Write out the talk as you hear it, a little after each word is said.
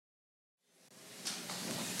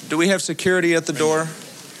Do we have security at the door?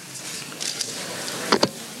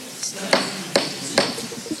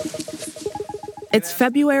 It's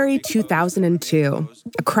February 2002.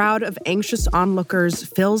 A crowd of anxious onlookers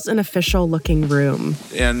fills an official-looking room.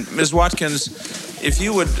 And Ms. Watkins, if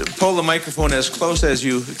you would pull the microphone as close as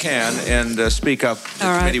you can and speak up,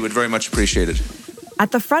 the committee would very much appreciate it.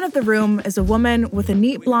 At the front of the room is a woman with a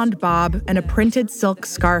neat blonde bob and a printed silk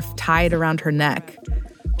scarf tied around her neck.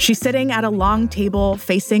 She's sitting at a long table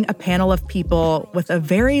facing a panel of people with a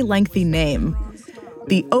very lengthy name: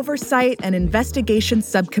 the Oversight and Investigation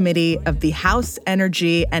Subcommittee of the House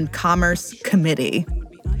Energy and Commerce Committee.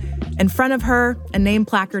 In front of her, a name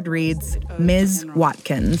placard reads, Ms.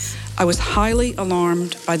 Watkins. I was highly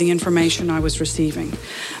alarmed by the information I was receiving.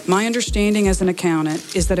 My understanding as an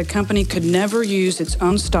accountant is that a company could never use its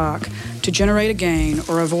own stock to generate a gain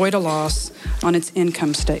or avoid a loss on its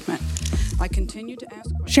income statement. I continued to ask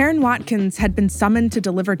questions. Sharon Watkins had been summoned to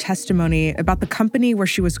deliver testimony about the company where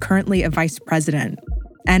she was currently a vice president,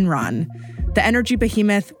 Enron, the energy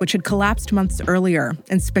behemoth which had collapsed months earlier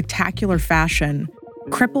in spectacular fashion,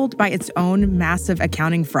 crippled by its own massive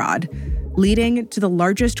accounting fraud, leading to the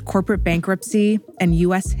largest corporate bankruptcy in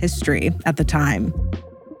U.S. history at the time.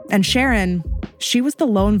 And Sharon, she was the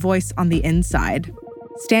lone voice on the inside,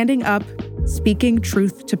 standing up, speaking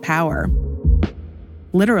truth to power.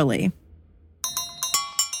 Literally.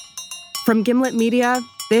 From Gimlet Media,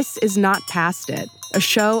 this is Not Past It, a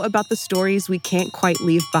show about the stories we can't quite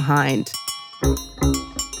leave behind.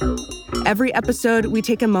 Every episode, we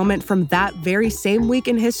take a moment from that very same week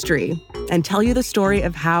in history and tell you the story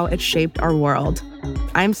of how it shaped our world.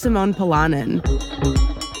 I'm Simone Polanen.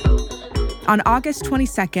 On August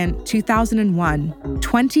 22nd, 2001,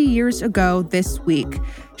 20 years ago this week,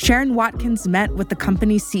 Sharon Watkins met with the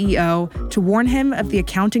company's CEO to warn him of the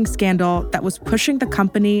accounting scandal that was pushing the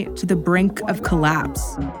company to the brink of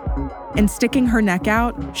collapse. In sticking her neck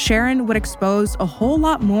out, Sharon would expose a whole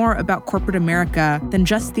lot more about corporate America than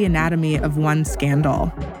just the anatomy of one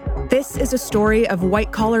scandal. This is a story of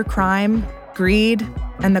white-collar crime, greed,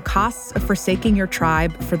 and the costs of forsaking your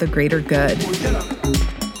tribe for the greater good.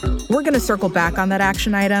 We're going to circle back on that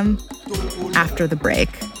action item after the break.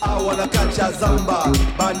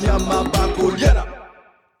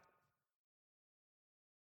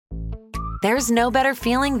 There's no better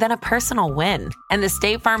feeling than a personal win, and the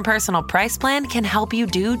State Farm Personal Price Plan can help you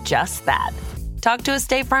do just that. Talk to a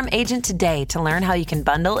State Farm agent today to learn how you can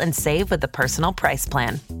bundle and save with the Personal Price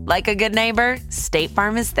Plan. Like a good neighbor, State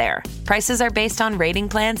Farm is there. Prices are based on rating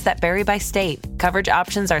plans that vary by state. Coverage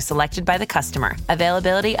options are selected by the customer.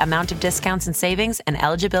 Availability, amount of discounts and savings, and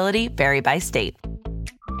eligibility vary by state.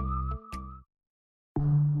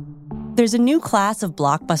 There's a new class of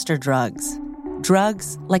blockbuster drugs.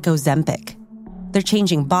 Drugs like Ozempic. They're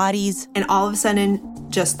changing bodies. And all of a sudden,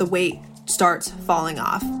 just the weight starts falling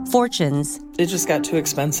off. Fortunes. It just got too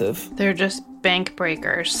expensive. They're just bank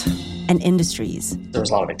breakers. And industries. There was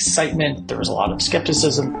a lot of excitement. There was a lot of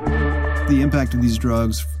skepticism. The impact of these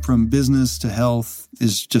drugs from business to health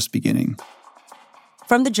is just beginning.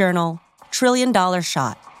 From the Journal, $1 Trillion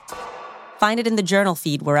Shot. Find it in the Journal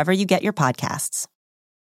feed wherever you get your podcasts.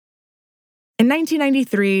 In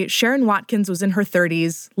 1993, Sharon Watkins was in her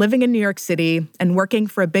 30s, living in New York City and working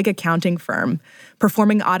for a big accounting firm,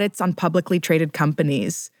 performing audits on publicly traded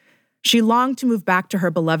companies. She longed to move back to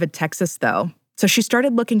her beloved Texas, though, so she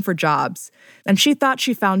started looking for jobs, and she thought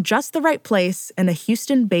she found just the right place in a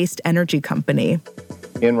Houston-based energy company.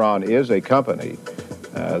 Enron is a company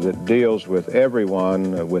that deals with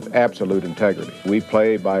everyone with absolute integrity. We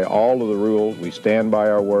play by all of the rules. We stand by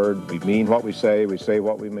our word. We mean what we say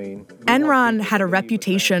what we mean. Enron had a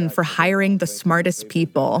reputation for hiring the smartest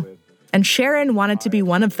people, and Sharon wanted to be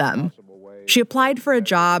one of them. She applied for a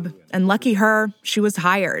job, and lucky her, she was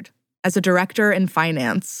hired as a director in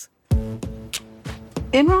finance.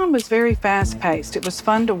 Enron was very fast-paced. It was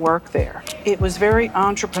fun to work there. It was very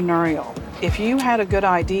entrepreneurial. If you had a good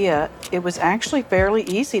idea, it was actually fairly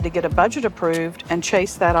easy to get a budget approved and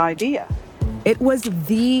chase that idea. It was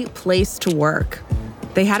the place to work.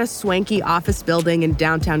 They had a swanky office building in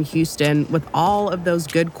downtown Houston with all of those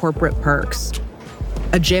good corporate perks.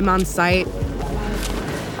 A gym on site,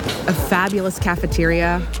 a fabulous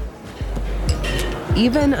cafeteria,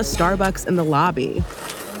 even a Starbucks in the lobby.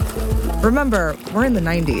 Remember, we're in the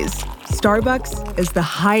 90s. Starbucks is the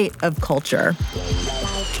height of culture.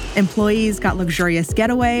 Employees got luxurious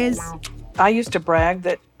getaways. I used to brag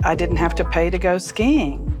that I didn't have to pay to go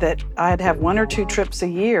skiing, that I'd have 1 or 2 trips a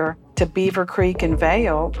year to Beaver Creek and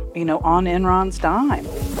Vail, on Enron's dime.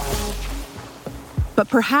 But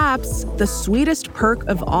perhaps the sweetest perk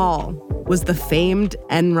of all was the famed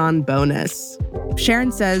Enron bonus.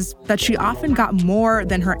 Sharon says that she often got more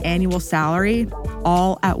than her annual salary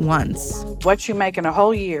all at once. What you make in a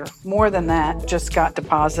whole year, more than that, just got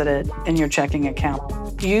deposited in your checking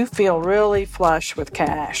account. You feel really flush with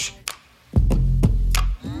cash.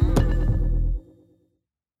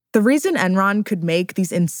 The reason Enron could make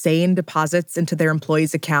these insane deposits into their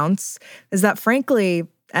employees' accounts is that, frankly,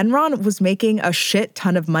 Enron was making a shit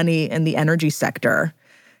ton of money in the energy sector.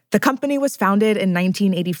 The company was founded in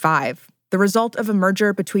 1985, the result of a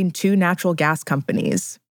merger between two natural gas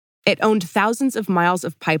companies. It owned thousands of miles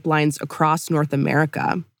of pipelines across North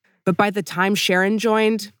America. But by the time Sharon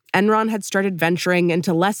joined, Enron had started venturing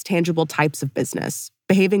into less tangible types of business,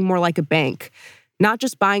 behaving more like a bank, not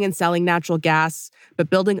just buying and selling natural gas, but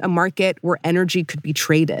building a market where energy could be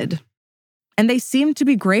traded. And they seemed to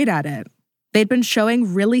be great at it. They'd been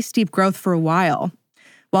showing really steep growth for a while.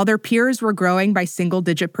 While their peers were growing by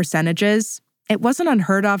single-digit percentages, it wasn't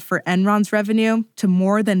unheard of for Enron's revenue to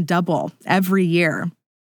more than double every year.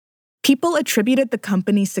 People attributed the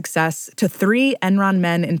company's success to three Enron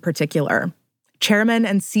men in particular: Chairman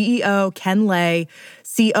and CEO Ken Lay,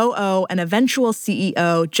 COO and eventual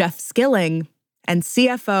CEO Jeff Skilling, and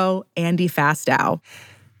CFO Andy Fastow.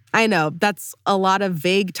 I know, that's a lot of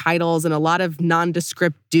vague titles and a lot of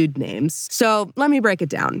nondescript dude names. So let me break it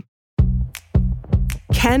down.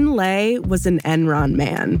 Ken Lay was an Enron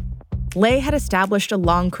man. Lay had established a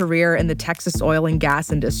long career in the Texas oil and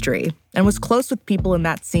gas industry and was close with people in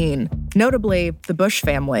that scene, notably the Bush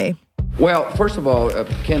family. Well, first of all,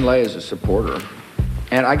 Ken Lay is a supporter.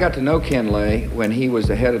 And I got to know Ken Lay when he was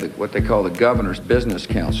the head of what they call the Governor's Business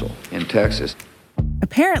Council in Texas.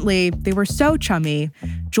 Apparently, they were so chummy,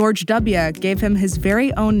 George W. gave him his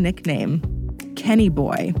very own nickname, Kenny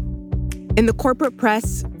Boy. In the corporate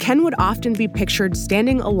press, Ken would often be pictured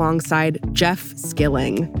standing alongside Jeff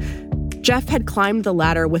Skilling. Jeff had climbed the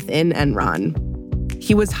ladder within Enron.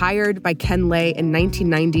 He was hired by Ken Lay in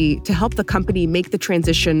 1990 to help the company make the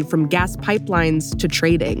transition from gas pipelines to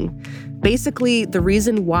trading. Basically, the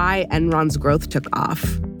reason why Enron's growth took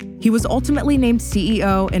off. He was ultimately named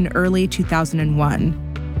CEO in early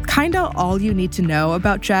 2001. Kinda all you need to know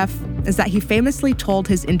about Jeff is that he famously told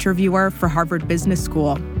his interviewer for Harvard Business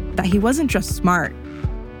School that he wasn't just smart,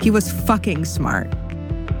 he was fucking smart.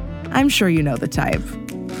 I'm sure you know the type.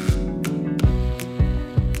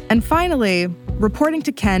 And finally, reporting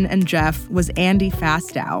to Ken and Jeff was Andy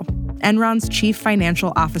Fastow, Enron's chief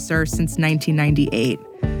financial officer since 1998.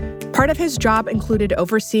 Part of his job included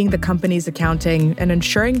overseeing the company's accounting and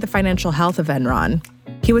ensuring the financial health of Enron.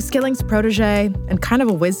 He was Skilling's protege and kind of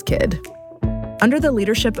a whiz kid. Under the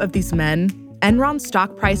leadership of these men, Enron's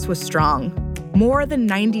stock price was strong, more than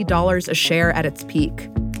 $90 a share at its peak.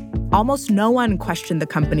 Almost no one questioned the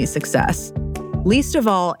company's success, least of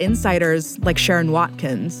all insiders like Sharon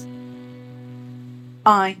Watkins.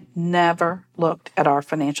 I never looked at our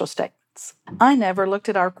financial statements. I never looked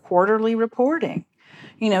at our quarterly reporting.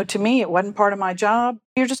 To me, it wasn't part of my job.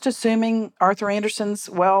 You're just assuming Arthur Andersen's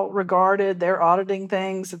well-regarded, they're auditing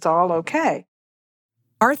things, it's all okay.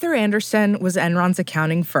 Arthur Andersen was Enron's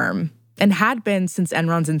accounting firm and had been since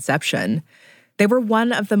Enron's inception. They were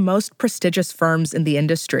one of the most prestigious firms in the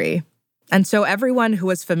industry. And so everyone who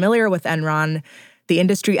was familiar with Enron, the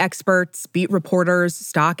industry experts, beat reporters,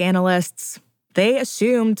 stock analysts, they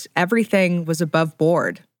assumed everything was above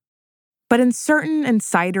board. But in certain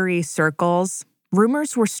insidery circles,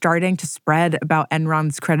 rumors were starting to spread about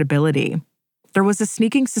Enron's credibility. There was a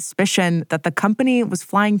sneaking suspicion that the company was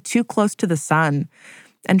flying too close to the sun.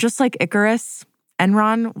 And just like Icarus,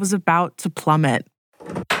 Enron was about to plummet.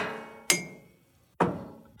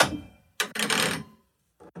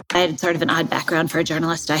 I had sort of an odd background for a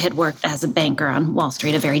journalist. I had worked as a banker on Wall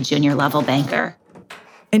Street, a very junior level banker.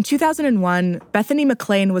 In 2001, Bethany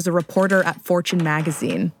McLean was a reporter at Fortune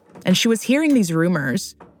magazine, and she was hearing these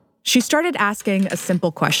rumors. She started asking a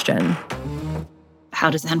simple question.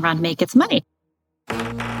 How does Enron make its money?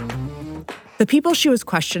 The people she was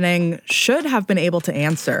questioning should have been able to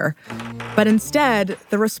answer, but instead,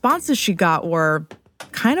 the responses she got were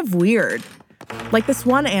kind of weird. Like this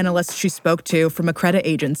one analyst she spoke to from a credit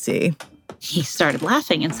agency. He started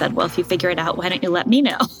laughing and said, well, if you figure it out, why don't you let me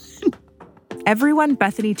know? Everyone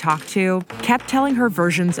Bethany talked to kept telling her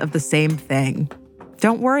versions of the same thing.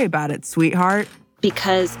 Don't worry about it, sweetheart.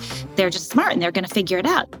 Because they're just smart and they're going to figure it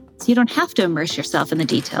out. So you don't have to immerse yourself in the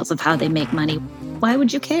details of how they make money. Why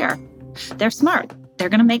would you care? They're smart. They're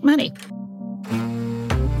going to make money.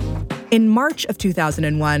 In March of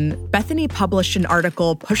 2001, Bethany published an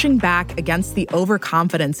article pushing back against the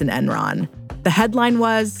overconfidence in Enron. The headline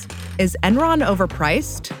was, "Is Enron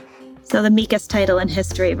overpriced?" So the meekest title in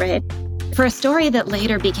history, right? For a story that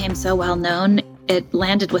later became so well known, it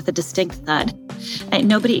landed with a distinct thud.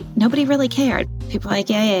 Nobody really cared. People were like,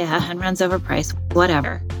 yeah, Enron's overpriced,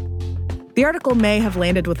 whatever. The article may have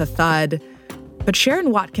landed with a thud, but Sharon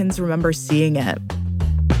Watkins remembers seeing it.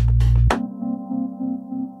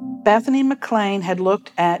 Bethany McLean had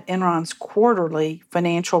looked at Enron's quarterly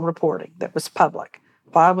financial reporting that was public,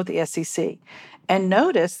 filed with the SEC, and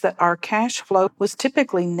noticed that our cash flow was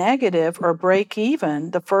typically negative or break even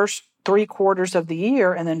the first 3 quarters of the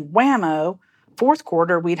year, and then whammo, fourth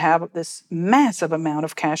quarter, we'd have this massive amount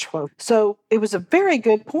of cash flow. So it was a very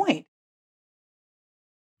good point.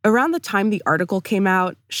 Around the time the article came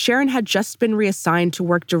out, Sharon had just been reassigned to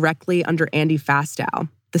work directly under Andy Fastow,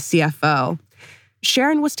 the CFO.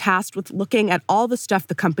 Sharon was tasked with looking at all the stuff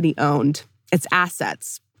the company owned, its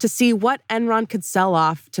assets, to see what Enron could sell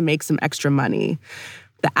off to make some extra money.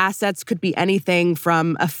 The assets could be anything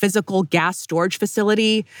from a physical gas storage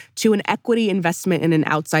facility to an equity investment in an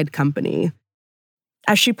outside company.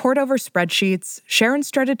 As she pored over spreadsheets, Sharon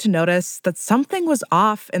started to notice that something was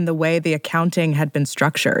off in the way the accounting had been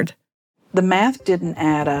structured. The math didn't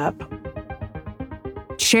add up.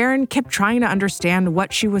 Sharon kept trying to understand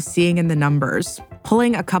what she was seeing in the numbers,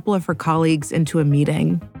 pulling a couple of her colleagues into a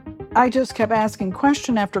meeting. I just kept asking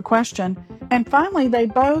question after question, and finally they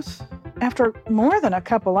both, after more than a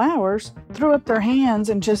couple hours, threw up their hands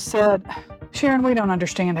and just said, Sharon, we don't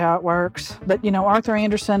understand how it works, but, Arthur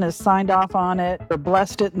Anderson has signed off on it or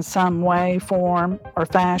blessed it in some way, form, or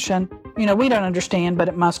fashion. We don't understand, but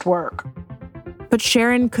it must work. But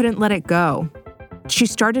Sharon couldn't let it go. She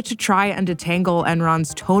started to try and detangle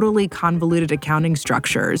Enron's totally convoluted accounting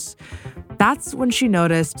structures. That's when she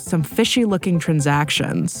noticed some fishy-looking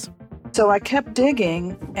transactions. So I kept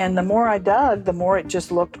digging, and the more I dug, the more it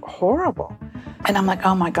just looked horrible. And I'm like,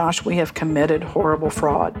 oh my gosh, we have committed horrible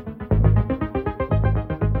fraud.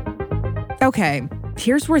 Okay,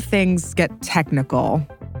 here's where things get technical.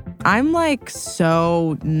 I'm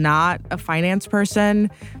so not a finance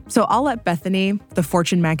person, so I'll let Bethany, the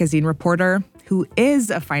Fortune magazine reporter, who is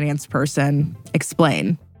a finance person,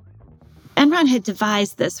 explain. Enron had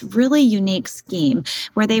devised this really unique scheme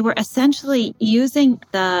where they were essentially using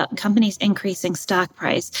the company's increasing stock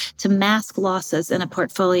price to mask losses in a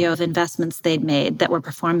portfolio of investments they'd made that were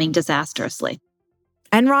performing disastrously.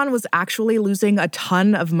 Enron was actually losing a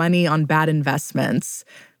ton of money on bad investments,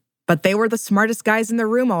 but they were the smartest guys in the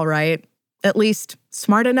room, all right. At least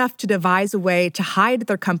smart enough to devise a way to hide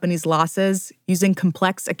their company's losses using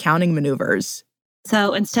complex accounting maneuvers.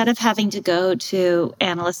 So instead of having to go to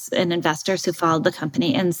analysts and investors who followed the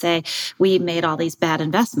company and say, we made all these bad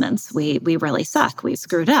investments, we really suck, we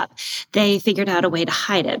screwed up, they figured out a way to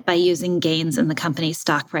hide it by using gains in the company's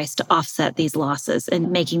stock price to offset these losses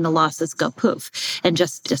and making the losses go poof and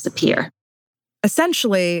just disappear.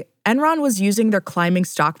 Essentially, Enron was using their climbing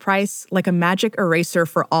stock price like a magic eraser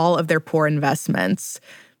for all of their poor investments.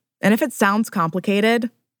 And if it sounds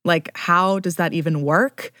complicated, like how does that even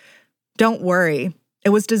work? Don't worry, it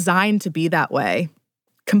was designed to be that way.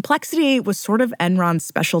 Complexity was sort of Enron's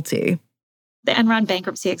specialty. The Enron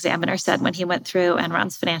bankruptcy examiner said when he went through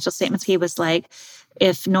Enron's financial statements, he was like,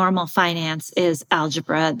 if normal finance is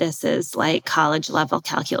algebra, this is like college-level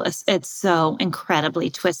calculus. It's so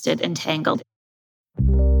incredibly twisted and tangled.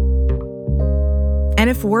 And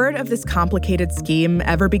if word of this complicated scheme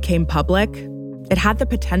ever became public, it had the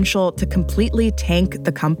potential to completely tank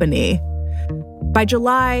the company. By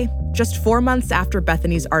July, just 4 months after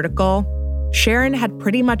Bethany's article, Sharon had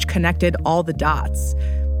pretty much connected all the dots.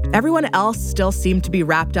 Everyone else still seemed to be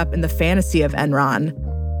wrapped up in the fantasy of Enron.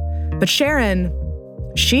 But Sharon,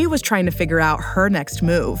 she was trying to figure out her next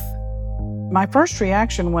move. My first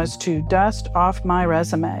reaction was to dust off my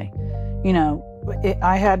resume.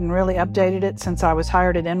 I hadn't really updated it since I was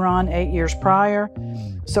hired at Enron 8 years prior.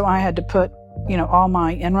 So I had to put, all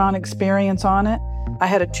my Enron experience on it. I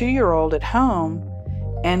had a 2-year-old at home,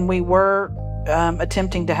 and we were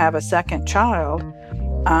attempting to have a second child.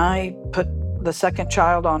 I put the second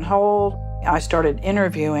child on hold. I started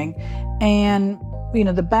interviewing, and,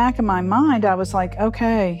 the back of my mind, I was like,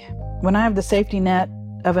 okay, when I have the safety net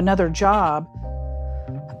of another job,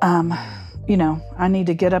 I need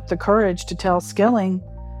to get up the courage to tell Skilling,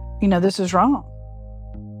 this is wrong.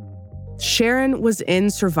 Sharon was in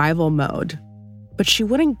survival mode, but she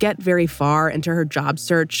wouldn't get very far into her job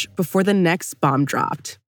search before the next bomb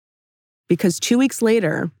dropped. Because 2 weeks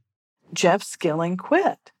later, Jeff Skilling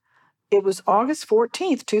quit. It was August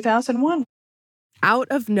 14th, 2001. Out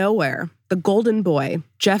of nowhere, the golden boy,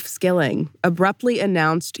 Jeff Skilling, abruptly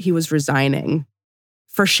announced he was resigning.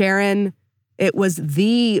 For Sharon, it was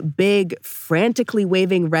the big, frantically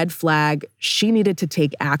waving red flag she needed to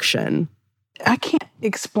take action. I can't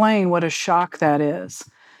explain what a shock that is.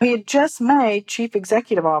 He had just made chief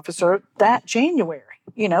executive officer that January.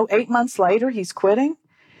 8 months later, he's quitting,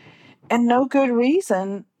 and no good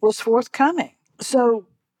reason was forthcoming. So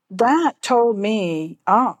that told me,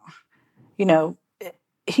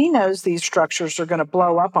 he knows these structures are going to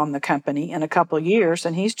blow up on the company in a couple of years,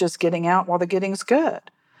 and he's just getting out while the getting's good.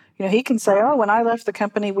 He can say, when I left the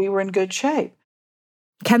company, we were in good shape.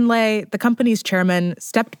 Ken Lay, the company's chairman,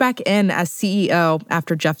 stepped back in as CEO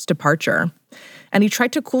after Jeff's departure, and he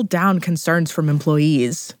tried to cool down concerns from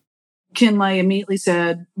employees. Ken Lay immediately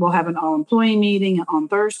said, we'll have an all-employee meeting on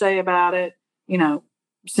Thursday about it.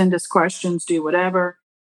 Send us questions, do whatever.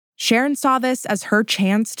 Sharon saw this as her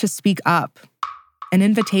chance to speak up, an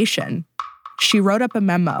invitation. She wrote up a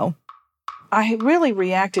memo. I really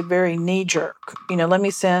reacted very knee-jerk. Let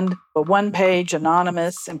me send a one-page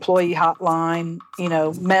anonymous employee hotline,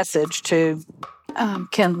 message to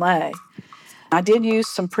Ken Lay. I did use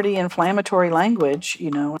some pretty inflammatory language.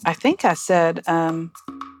 I think I said,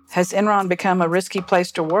 has Enron become a risky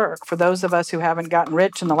place to work? For those of us who haven't gotten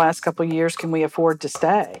rich in the last couple of years, can we afford to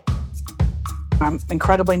stay? I'm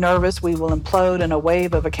incredibly nervous we will implode in a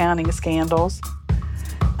wave of accounting scandals.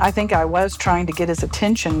 I think I was trying to get his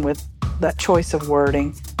attention with that choice of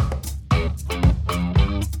wording.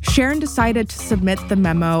 Sharon decided to submit the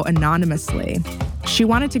memo anonymously. She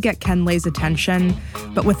wanted to get Ken Lay's attention,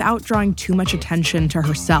 but without drawing too much attention to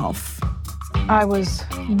herself. I was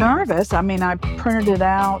nervous. I printed it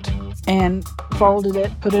out and folded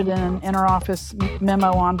it, put it in an interoffice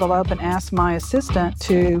memo envelope, and asked my assistant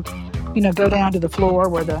to, go down to the floor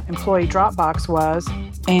where the employee drop box was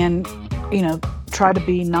and, try to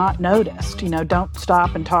be not noticed. Don't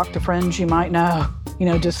stop and talk to friends you might know.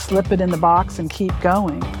 Just slip it in the box and keep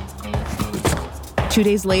going. 2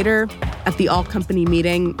 days later, at the all-company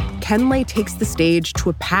meeting, Ken Lay takes the stage to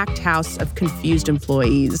a packed house of confused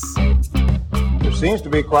employees. There seems to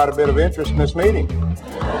be quite a bit of interest in this meeting.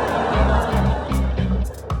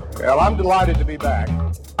 Well, I'm delighted to be back.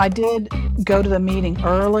 I did go to the meeting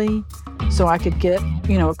early so I could get,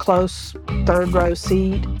 a close third-row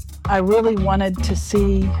seat. I really wanted to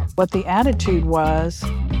see what the attitude was.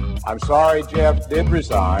 I'm sorry Jeff did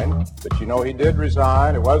resign, but he did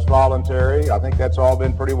resign. It was voluntary. I think that's all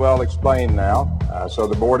been pretty well explained now. So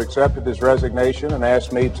the board accepted his resignation and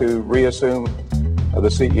asked me to reassume the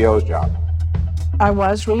CEO's job. I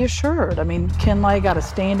was reassured. Ken Lay got a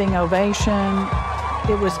standing ovation.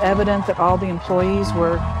 It was evident that all the employees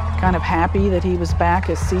were kind of happy that he was back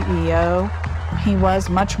as CEO. He was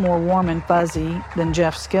much more warm and fuzzy than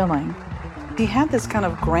Jeff Skilling. He had this kind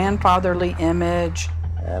of grandfatherly image.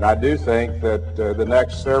 And I do think that the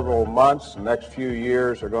next several months, the next few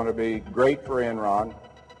years are going to be great for Enron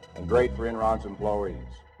and great for Enron's employees.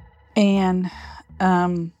 And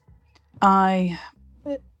I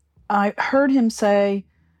heard him say,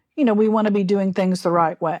 we want to be doing things the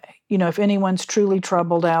right way. If anyone's truly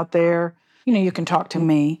troubled out there, you can talk to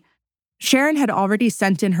me. Sharon had already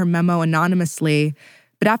sent in her memo anonymously,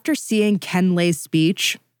 but after seeing Ken Lay's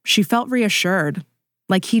speech, she felt reassured,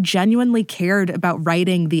 like he genuinely cared about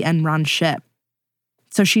righting the Enron ship.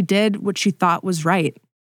 So she did what she thought was right.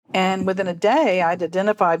 And within a day, I'd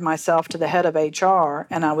identified myself to the head of HR,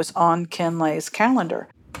 and I was on Ken Lay's calendar.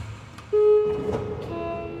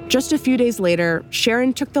 Just a few days later,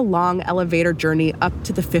 Sharon took the long elevator journey up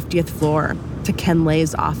to the 50th floor, to Ken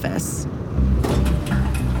Lay's office.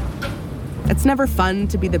 It's never fun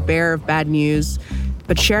to be the bearer of bad news,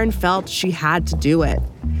 but Sharon felt she had to do it.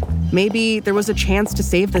 Maybe there was a chance to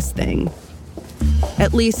save this thing.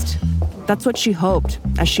 At least, that's what she hoped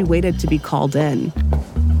as she waited to be called in.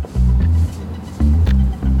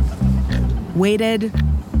 Waited,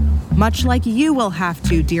 much like you will have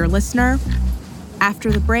to, dear listener.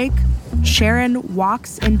 After the break, Sharon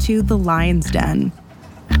walks into the lion's den.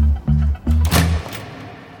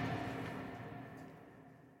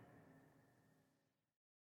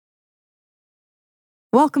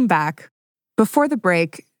 Welcome back. Before the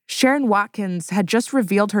break, Sharon Watkins had just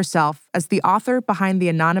revealed herself as the author behind the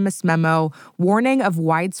anonymous memo warning of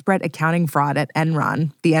widespread accounting fraud at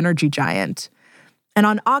Enron, the energy giant. And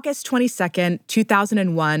on August 22nd,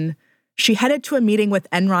 2001, she headed to a meeting with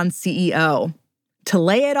Enron's CEO to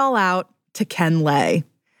lay it all out to Ken Lay.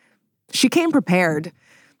 She came prepared.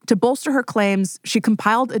 To bolster her claims, she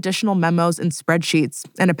compiled additional memos and spreadsheets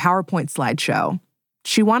and a PowerPoint slideshow.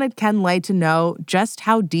 She wanted Ken Lay to know just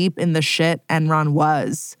how deep in the shit Enron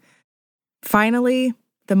was. Finally,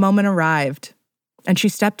 the moment arrived, and she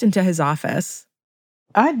stepped into his office.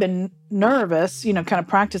 I'd been nervous, kind of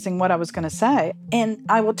practicing what I was going to say. And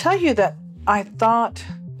I will tell you that I thought,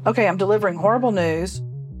 okay, I'm delivering horrible news.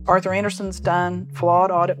 Arthur Andersen's done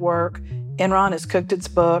flawed audit work. Enron has cooked its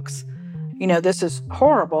books. This is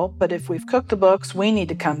horrible, but if we've cooked the books, we need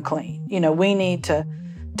to come clean. We need to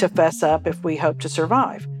fess up if we hope to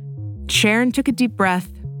survive. Sharon took a deep breath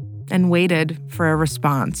and waited for a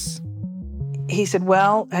response. He said,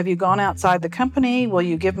 well, have you gone outside the company? Will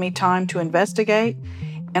you give me time to investigate?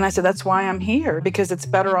 And I said, that's why I'm here, because it's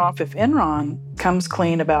better off if Enron comes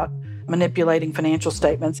clean about manipulating financial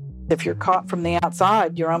statements. If you're caught from the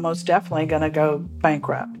outside, you're almost definitely going to go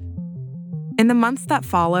bankrupt. In the months that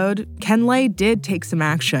followed, Ken Lay did take some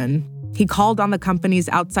action. He called on the company's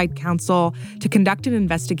outside counsel to conduct an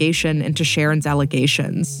investigation into Sharon's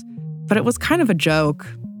allegations. But it was kind of a joke.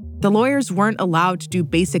 The lawyers weren't allowed to do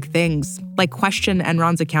basic things like question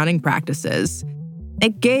Enron's accounting practices.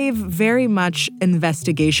 It gave very much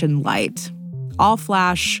investigation light. All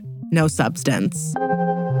flash, no substance.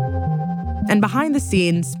 And behind the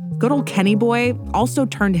scenes, good old Kenny Boy also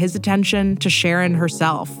turned his attention to Sharon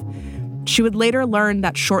herself. She would later learn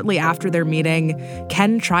that shortly after their meeting,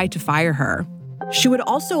 Ken tried to fire her. She would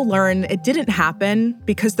also learn it didn't happen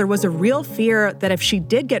because there was a real fear that if she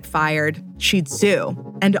did get fired, she'd sue,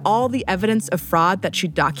 and all the evidence of fraud that she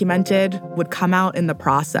documented would come out in the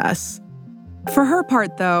process. For her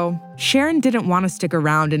part, though, Sharon didn't want to stick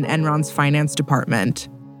around in Enron's finance department.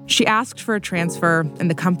 She asked for a transfer, and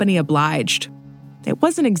the company obliged. It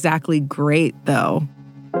wasn't exactly great, though.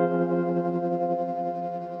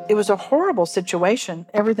 It was a horrible situation.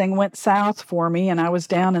 Everything went south for me, and I was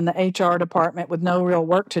down in the HR department with no real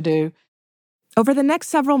work to do. Over the next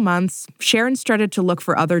several months, Sharon started to look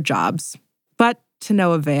for other jobs, but to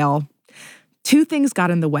no avail. Two things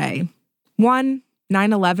got in the way. One,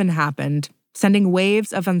 9/11 happened, sending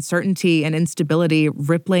waves of uncertainty and instability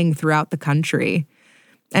rippling throughout the country.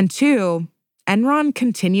 And two, Enron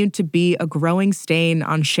continued to be a growing stain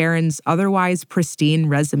on Sharon's otherwise pristine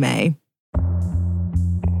resume.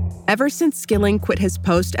 Ever since Skilling quit his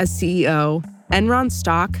post as CEO, Enron's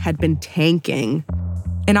stock had been tanking.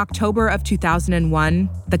 In October of 2001,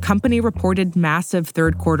 the company reported massive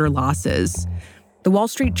third-quarter losses. The Wall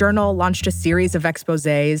Street Journal launched a series of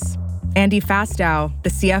exposés. Andy Fastow, the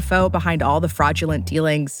CFO behind all the fraudulent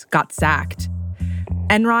dealings, got sacked.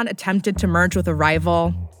 Enron attempted to merge with a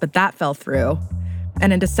rival, but that fell through.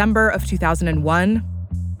 And in December of 2001,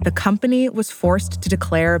 the company was forced to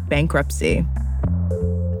declare bankruptcy.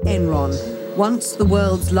 Enron, once the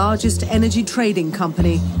world's largest energy trading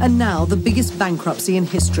company, and now the biggest bankruptcy in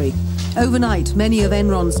history. Overnight, many of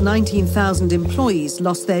Enron's 19,000 employees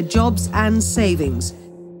lost their jobs and savings.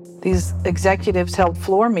 These executives held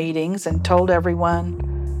floor meetings and told everyone,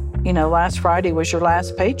 last Friday was your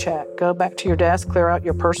last paycheck. Go back to your desk, clear out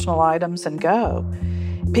your personal items, and go.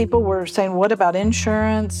 People were saying, what about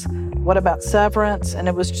insurance? What about severance? And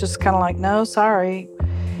it was just kind of like, no, sorry.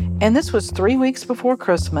 And this was 3 weeks before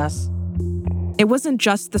Christmas. It wasn't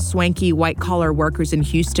just the swanky white-collar workers in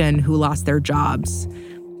Houston who lost their jobs.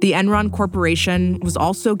 The Enron Corporation was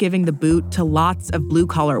also giving the boot to lots of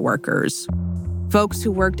blue-collar workers, folks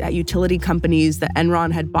who worked at utility companies that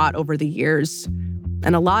Enron had bought over the years.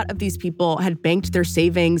 And a lot of these people had banked their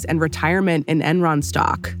savings and retirement in Enron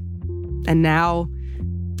stock. And now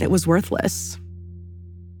it was worthless.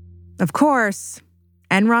 Of course,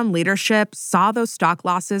 Enron leadership saw those stock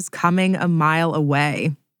losses coming a mile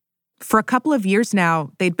away. For a couple of years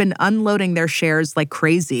now, they'd been unloading their shares like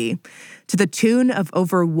crazy, to the tune of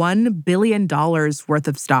over $1 billion worth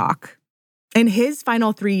of stock. In his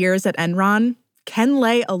final 3 years at Enron, Ken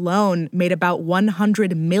Lay alone made about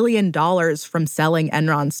 $100 million from selling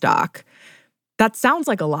Enron stock. That sounds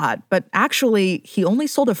like a lot, but actually, he only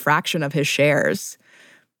sold a fraction of his shares.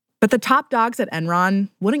 But the top dogs at Enron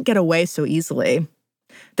wouldn't get away so easily.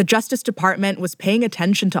 The Justice Department was paying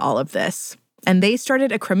attention to all of this, and they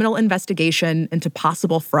started a criminal investigation into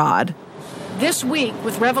possible fraud. This week,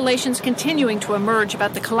 with revelations continuing to emerge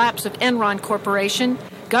about the collapse of Enron Corporation,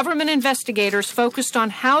 government investigators focused on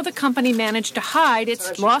how the company managed to hide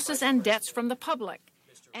its losses and debts from the public.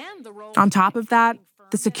 And the role on top of that,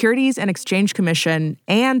 the Securities and Exchange Commission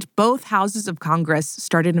and both houses of Congress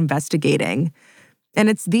started investigating. And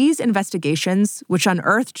it's these investigations which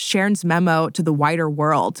unearthed Sharon's memo to the wider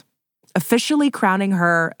world, officially crowning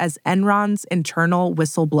her as Enron's internal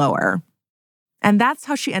whistleblower. And that's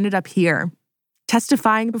how she ended up here,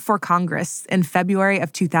 testifying before Congress in February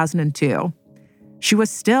of 2002. She was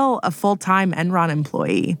still a full-time Enron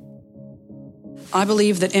employee. I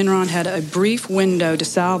believe that Enron had a brief window to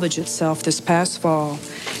salvage itself this past fall,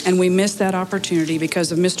 and we missed that opportunity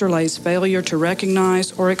because of Mr. Lay's failure to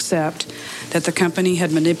recognize or accept that the company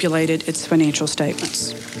had manipulated its financial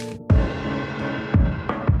statements.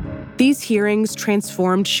 These These hearings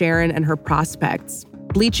transformed Sharon and her prospects,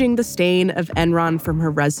 bleaching the stain of Enron from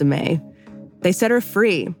her resume. They set her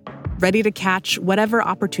free, ready to catch whatever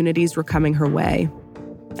opportunities were coming her way.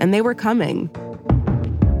 And they were coming.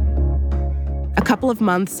 A couple of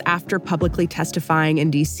months after publicly testifying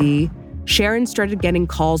in D.C., Sharon started getting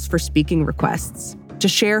calls for speaking requests to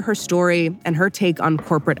share her story and her take on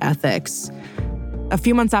corporate ethics. A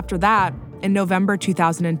few months after that, in November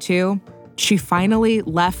 2002, she finally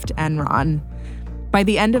left Enron. By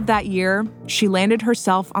the end of that year, she landed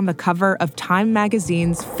herself on the cover of Time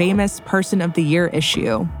magazine's famous Person of the Year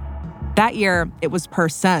issue. That year, it was Per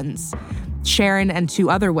Sens, Sharon and two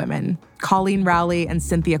other women, Colleen Rowley and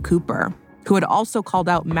Cynthia Cooper, who had also called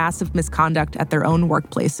out massive misconduct at their own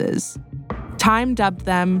workplaces. Time dubbed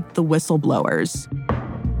them the Whistleblowers.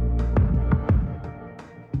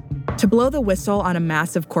 To blow the whistle on a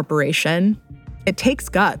massive corporation, it takes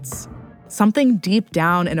guts, something deep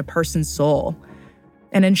down in a person's soul.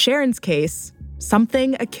 And in Sharon's case,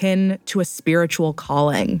 something akin to a spiritual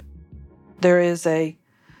calling. There is a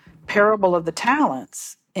parable of the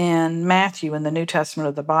talents in Matthew in the New Testament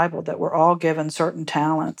of the Bible that we're all given certain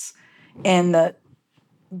talents. And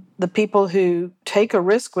the people who take a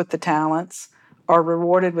risk with the talents are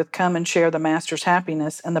rewarded with come and share the master's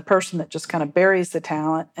happiness, and the person that just kind of buries the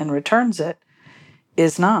talent and returns it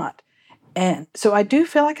is not. And so I do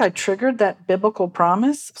feel like I triggered that biblical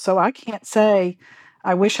promise. So I can't say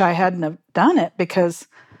I wish I hadn't have done it because,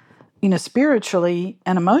 spiritually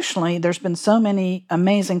and emotionally, there's been so many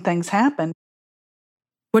amazing things happen.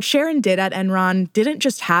 What Sharon did at Enron didn't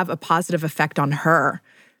just have a positive effect on her.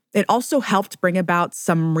 It also helped bring about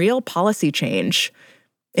some real policy change.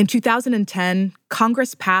 In 2010,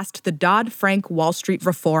 Congress passed the Dodd-Frank Wall Street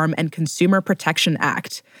Reform and Consumer Protection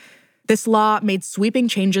Act. This law made sweeping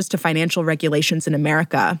changes to financial regulations in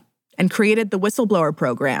America and created the Whistleblower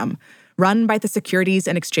program, run by the Securities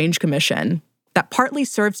and Exchange Commission, that partly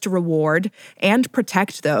serves to reward and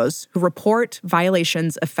protect those who report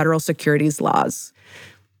violations of federal securities laws.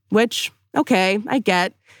 Which, okay, I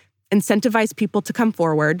get. Incentivize people to come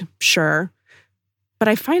forward, sure. But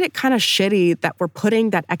I find it kind of shitty that we're putting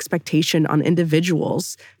that expectation on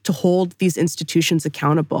individuals to hold these institutions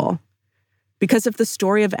accountable. Because if the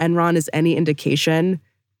story of Enron is any indication,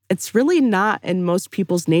 it's really not in most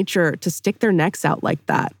people's nature to stick their necks out like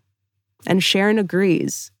that. And Sharon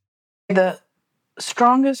agrees. The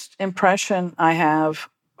strongest impression I have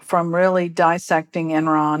from really dissecting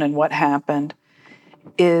Enron and what happened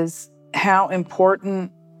is how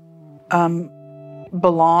important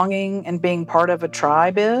belonging and being part of a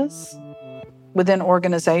tribe is within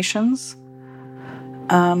organizations.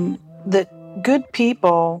 That good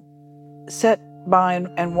people sat by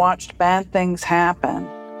and watched bad things happen,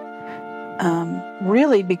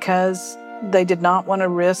 really because they did not want to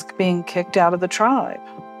risk being kicked out of the tribe.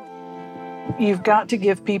 You've got to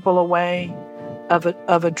give people a way of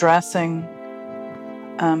addressing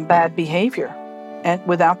bad behavior, and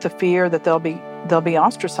without the fear that they'll be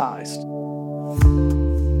ostracized.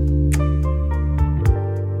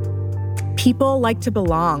 People like to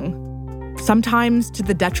belong, sometimes to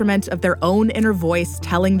the detriment of their own inner voice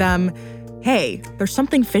telling them, hey, there's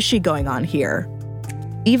something fishy going on here.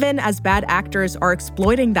 Even as bad actors are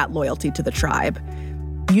exploiting that loyalty to the tribe,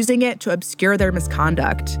 using it to obscure their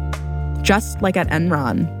misconduct, just like at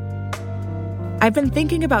Enron. I've been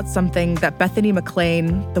thinking about something that Bethany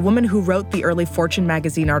McLean, the woman who wrote the early Fortune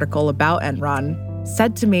magazine article about Enron,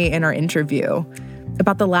 said to me in our interview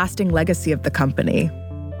about the lasting legacy of the company.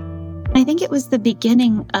 I think it was the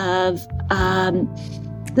beginning of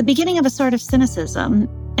a sort of cynicism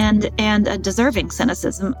and a deserving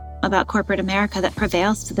cynicism about corporate America that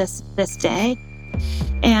prevails to this day.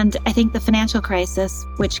 And I think the financial crisis,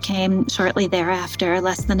 which came shortly thereafter,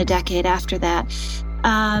 less than a decade after that,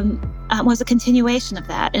 was a continuation of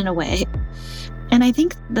that in a way. And I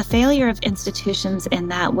think the failure of institutions in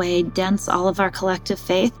that way dents all of our collective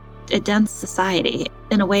faith. It dents society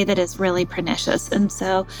in a way that is really pernicious. And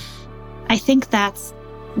so I think that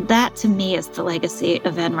to me is the legacy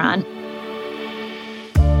of Enron.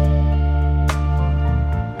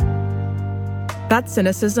 That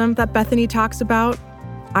cynicism that Bethany talks about,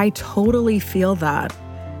 I totally feel that.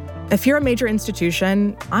 If you're a major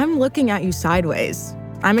institution, I'm looking at you sideways.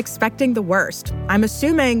 I'm expecting the worst. I'm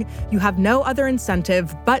assuming you have no other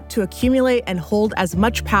incentive but to accumulate and hold as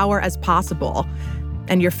much power as possible.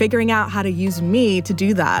 And you're figuring out how to use me to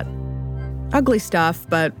do that. Ugly stuff,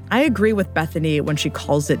 but I agree with Bethany when she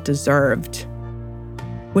calls it deserved.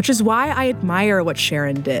 Which is why I admire what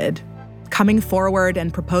Sharon did, coming forward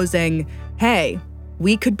and proposing, hey,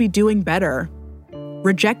 we could be doing better.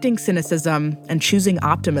 rejecting cynicism and choosing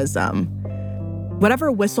optimism.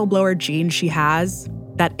 Whatever whistleblower gene she has,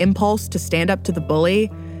 that impulse to stand up to the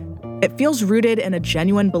bully, it feels rooted in a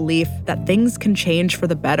genuine belief that things can change for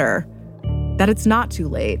the better, that it's not too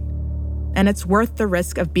late, and it's worth the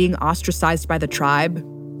risk of being ostracized by the tribe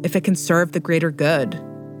if it can serve the greater good.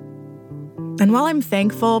 And while I'm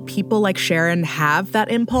thankful people like Sharon have that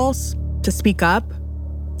impulse to speak up,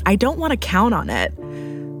 I don't want to count on it.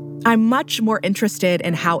 I'm much more interested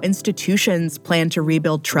in how institutions plan to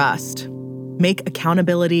rebuild trust, make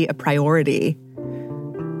accountability a priority.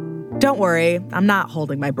 Don't worry, I'm not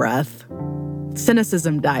holding my breath.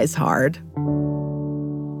 Cynicism dies hard.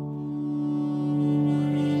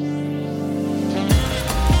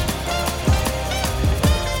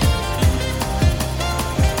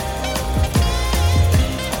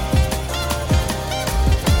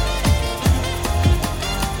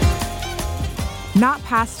 Not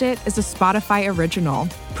Past It is a Spotify original,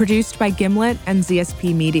 produced by Gimlet and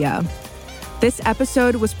ZSP Media. This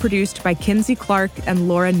episode was produced by Kinsey Clark and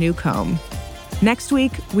Laura Newcomb. Next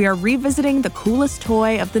week, we are revisiting the coolest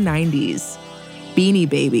toy of the 90s, Beanie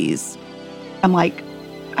Babies. I'm like,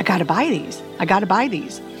 I gotta buy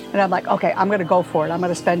these. And I'm like, okay, I'm gonna go for it. I'm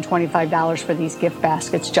gonna spend $25 for these gift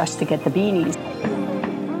baskets just to get the beanies.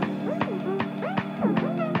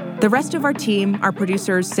 The rest of our team are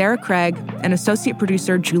producers Sarah Craig and associate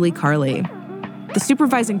producer Julie Carley. The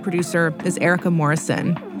supervising producer is Erica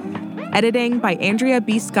Morrison. Editing by Andrea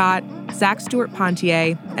B. Scott, Zach Stewart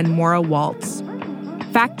Pontier, and Maura Waltz.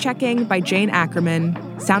 Fact-checking by Jane Ackerman.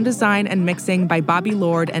 Sound design and mixing by Bobby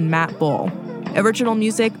Lord and Matt Bull. Original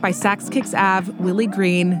music by Sax Kicks Ave, Willie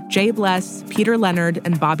Green, Jay Bless, Peter Leonard,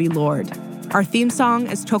 and Bobby Lord. Our theme song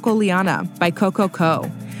is Toko Liana by Coco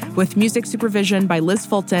Co., with music supervision by Liz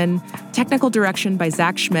Fulton, technical direction by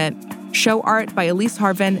Zach Schmidt, show art by Elise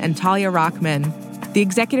Harvin and Talia Rockman. The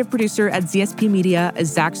executive producer at ZSP Media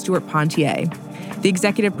is Zach Stewart Pontier. The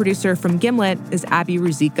executive producer from Gimlet is Abby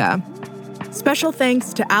Ruzicka. Special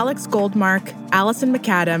thanks to Alex Goldmark, Allison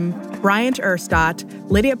McAdam, Bryant Erstadt,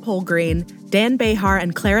 Lydia Polgreen, Dan Behar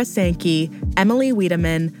and Clara Sankey, Emily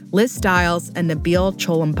Wiedemann, Liz Stiles, and Nabil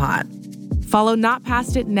Cholampot. Follow Not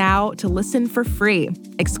Past It now to listen for free,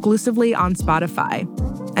 exclusively on Spotify.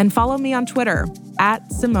 And follow me on Twitter,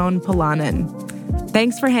 @Simone Polanen.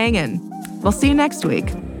 Thanks for hanging. We'll see you next week.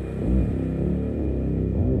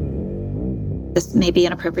 This may be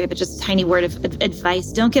inappropriate, but just a tiny word of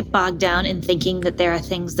advice. Don't get bogged down in thinking that there are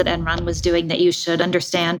things that Enron was doing that you should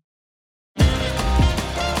understand.